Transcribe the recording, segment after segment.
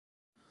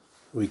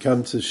We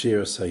come to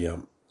Shira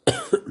Sayam,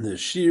 the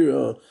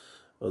Shira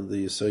on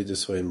the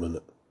Yesodis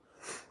Vaymunah.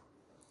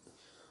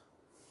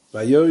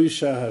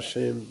 Vayoisha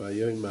Hashem,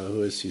 Vayoy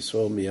Mahu Es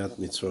Yisrael Miyat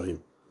Mitzrayim.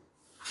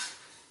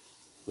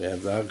 We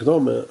have the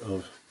Hagdoma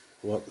of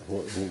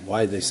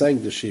why they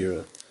sang the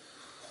Shira.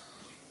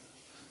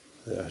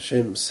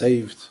 Hashem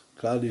saved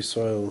Klal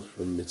Yisrael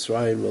from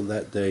Mitzrayim on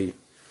that day.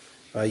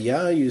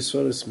 Vayah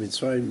Yisrael Es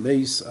Mitzrayim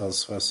Meis Al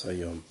Sfas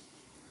Hayom.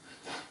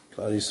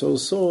 Klal Yisrael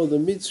saw the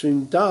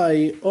Mitzrayim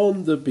die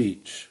on the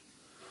beach.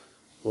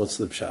 What's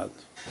the pshat?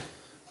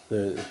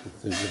 The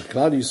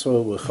Klal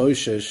Yisrael were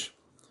Choshesh.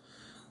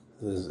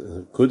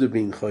 Could have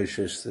been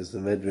Choshesh, says the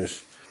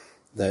Medrash,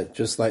 that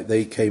just like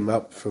they came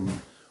up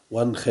from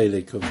one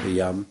chelik of the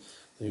Yam,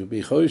 they would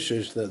be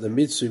Choshesh that the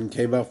Mitzrayim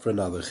came up for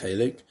another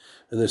chelik,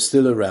 and they're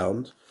still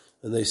around,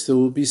 and they still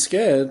would be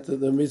scared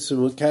that the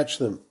Mitzrayim would catch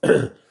them.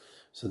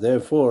 So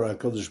therefore,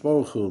 HaKadosh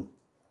Baruch Hu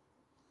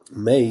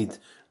made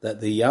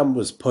that the Yam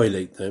was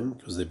poilate them,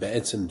 because they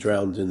be'etzim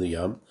drowned in the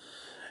Yam,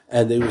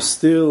 and they were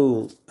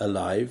still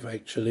alive,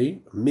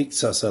 actually,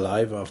 mixas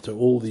alive, after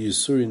all the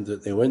Yisurim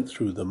that they went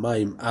through, the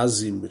Maim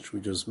Azim, which we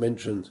just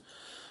mentioned,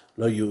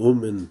 Lo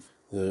Yu'umin,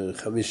 the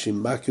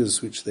Chamishim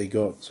Makas, which they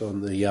got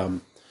on the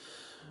Yam.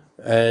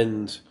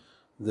 And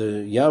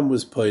the Yam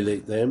was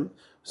poilate them,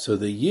 so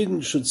the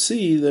Yidden should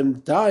see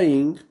them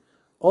dying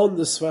on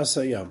the Sfas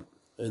HaYam.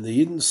 And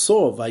the Yidden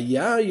saw,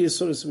 Vayah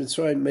Yisrael Es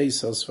Mitzrayim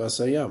Meis Al Sfas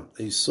HaYam.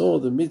 They saw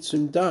the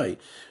Mitzrayim die.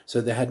 So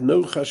they had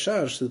no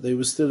chashash that they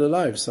were still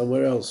alive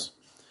somewhere else.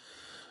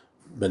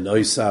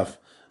 Benoisaf,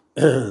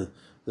 the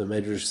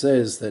Medrash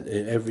says that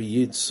every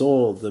Yid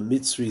saw the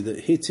Mitzri that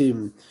hit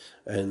him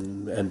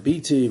and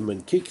beat him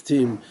and kicked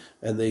him,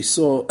 and they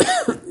saw,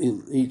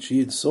 each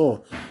Yid saw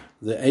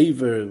the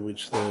aver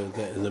which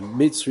the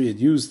Mitzri had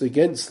used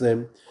against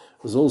them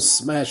was all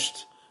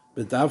smashed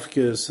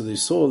bedavka, so they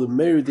saw the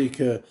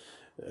meridika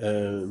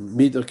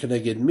midah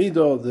keneged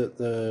midah that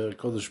the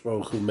Kodesh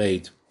Baruch Hu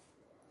made.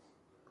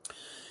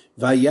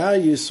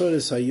 Vayah Yisrael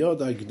es hayod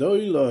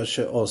hagdoila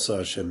she'osa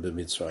Hashem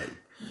b'Mitzrayim.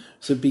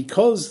 So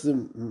because the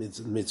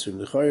Mitzrayim,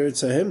 the Chayr,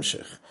 it's a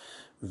hemshech.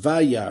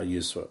 Vayah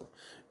Yisrael.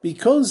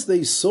 Because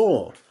they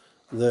saw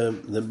the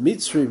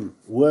Mitzrayim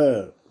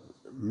were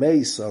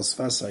meis al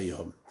sfas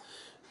hayom,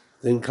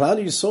 then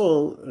Klal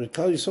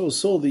Yisrael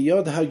saw the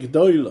Yod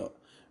HaGdoila,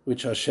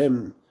 which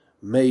Hashem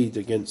made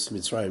against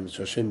Mitzrayim, which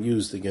Hashem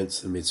used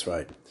against the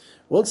Mitzrayim.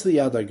 What's the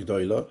Yod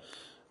HaGdoila?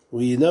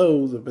 We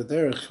know the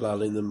B'derech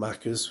Klal in the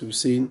Makkos we've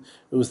seen,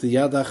 it was the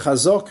Yad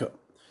HaChazaka.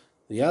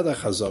 The Yad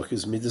HaChazaka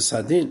is Midas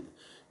Hadin.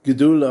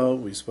 Gedula,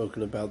 we've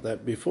spoken about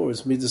that before,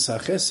 is Midas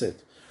HaChesed.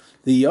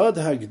 The Yad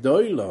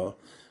HaGdoila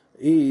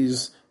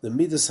is the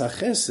Midas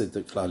HaChesed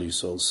that Klal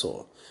Yisrael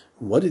saw.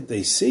 What did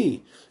they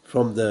see?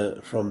 From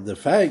the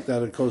fact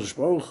that HaKadosh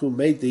Baruch Hu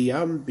made the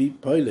Yam be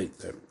poilate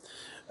them,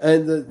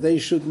 and that they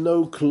should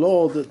know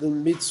claw that the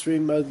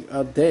Mitzrayim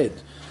are dead,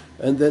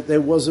 and that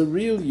there was a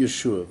real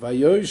Yeshua.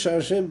 Vayoish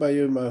Hashem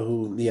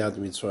Bayomahu Miyad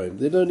Mitzrayim.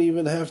 They don't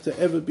even have to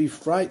ever be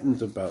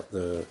frightened about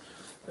the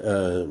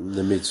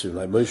Mitzrayim.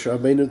 Like Moshe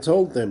Rabbeinu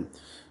told them,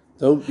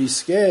 don't be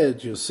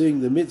scared. You're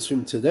seeing the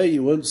Mitzrayim today,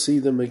 you won't see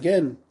them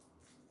again.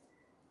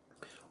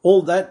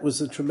 All that was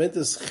a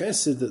tremendous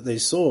chesed that they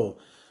saw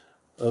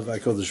of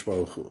HaKadosh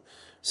Baruch Hu.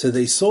 So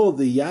they saw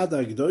the Yad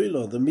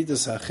HaGdoila, the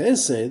Midas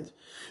HaChesed,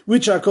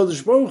 which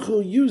HaKadosh Baruch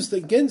Hu used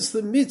against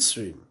the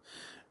Mitzrayim.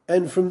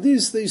 And from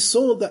this they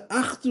saw the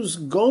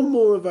Achdus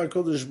Gomor of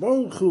HaKadosh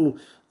Baruch Hu,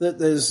 that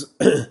there's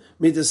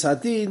Midas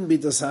Hadin,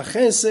 Midas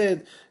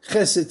HaChesed,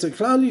 Chesed to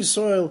Klal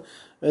Yisrael,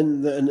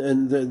 and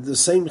the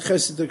same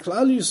Chesed to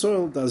Klal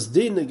Yisrael does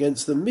Din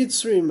against the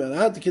Mitzrayim, and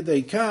Ad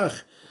Kedei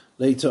Kach,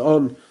 later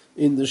on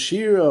in the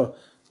Shira,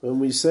 when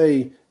we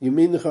say,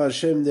 Yimincha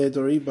Hashem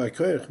Nedori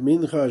B'Koich,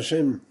 Mincha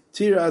Hashem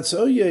Tiratz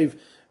Oyev,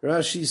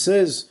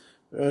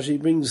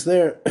 Rashi brings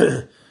there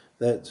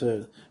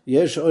that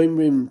Yesh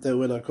Oimrim, that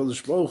when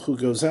HaKadosh Baruch Hu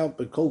goes out,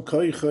 but Kol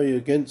Koichoy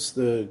against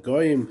the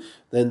Goyim,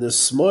 then the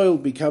smoil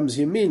becomes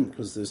Yamin,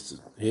 because there's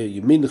here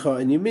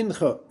Yimincha and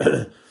Yimincha.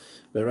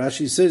 But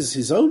Rashi says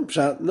his own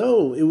pshat,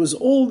 no, it was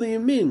all the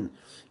Yamin.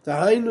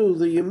 Tahainu,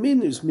 the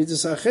Yamin is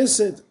Midas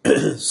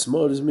HaChesed,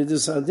 smoil is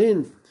Midas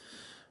Hadin.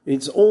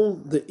 It's all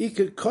the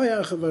Iker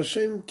Koyach of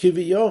Hashem,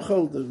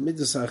 Kiviyochel, the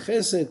Midas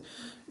HaChesed.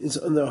 It's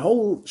on the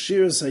whole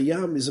Shir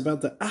Hayam is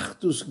about the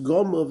Achdus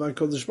Gom of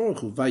HaKadosh Baruch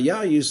Hu.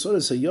 Vayah Yisrael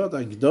es hayod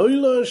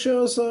hagdoila asher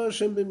asa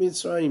Hashem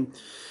b'Mitzrayim.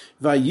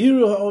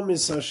 Vayiru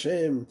ha'omis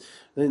Hashem.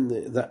 Then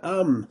the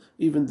Am,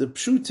 even the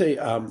Pshutei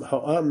Am,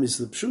 Ha'am is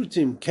the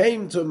Pshutim,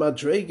 came to a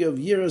madrega of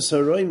Yiras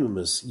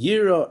HaRoimimus.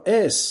 Yira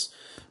Es.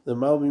 The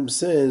Malbim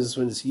says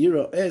when it's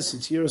Yira Es,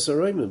 it's Yiras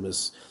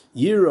HaRoimimus.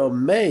 Yira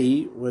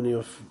May, when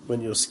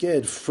you're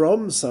scared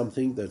from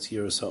something, that's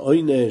Yiras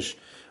HaOinesh,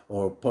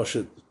 or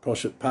Poshet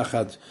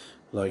Pachad,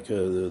 like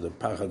the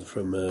Pachad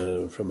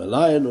from a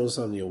lion or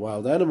something, a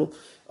wild animal.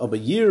 But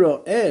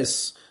Yira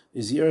Es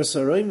is Yiras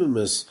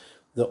HaRoimimus,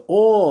 the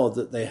awe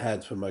that they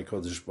had from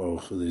HaKadosh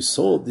Baruch Hu. They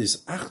saw this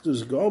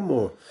Achdus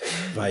Gomor,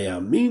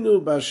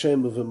 Vayaminu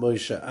B'Hashem of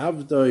Moshe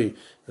Avdoi,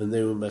 and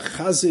they were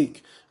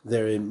mechazik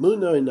their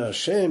emunah in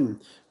Hashem,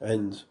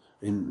 and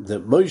in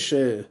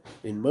Moshe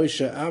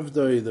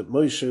Avdoi, that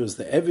Moshe was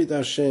the Eved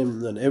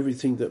Hashem, and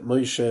everything that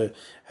Moshe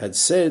had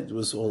said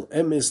was all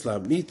emes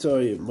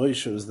la'mitoi, and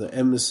Moshe was the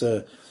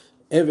emes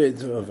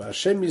Eved of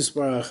Hashem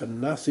Yisbarach,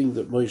 and nothing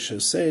that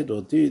Moshe said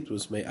or did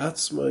was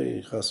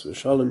me'atzmoi, chas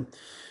v'shalom.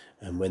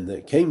 And when they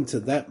came to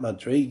that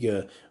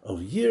madrega of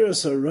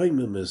Yiras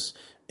HaRoimimus,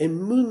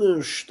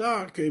 emunah,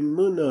 stark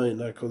emunah in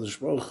HaKadosh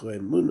Baruch Hu,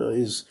 emunah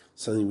is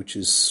something which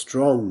is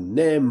strong,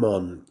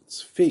 ne'emon,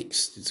 it's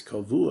fixed, it's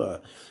kavua.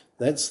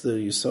 That's the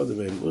Yisod of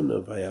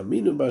emunah.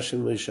 Vayaminu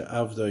b'Hashem Moshe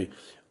Avdoi,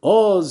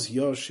 Oz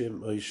Yoshem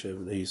Moshe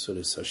v'nei Yisod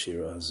es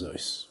Hashira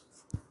Hazois.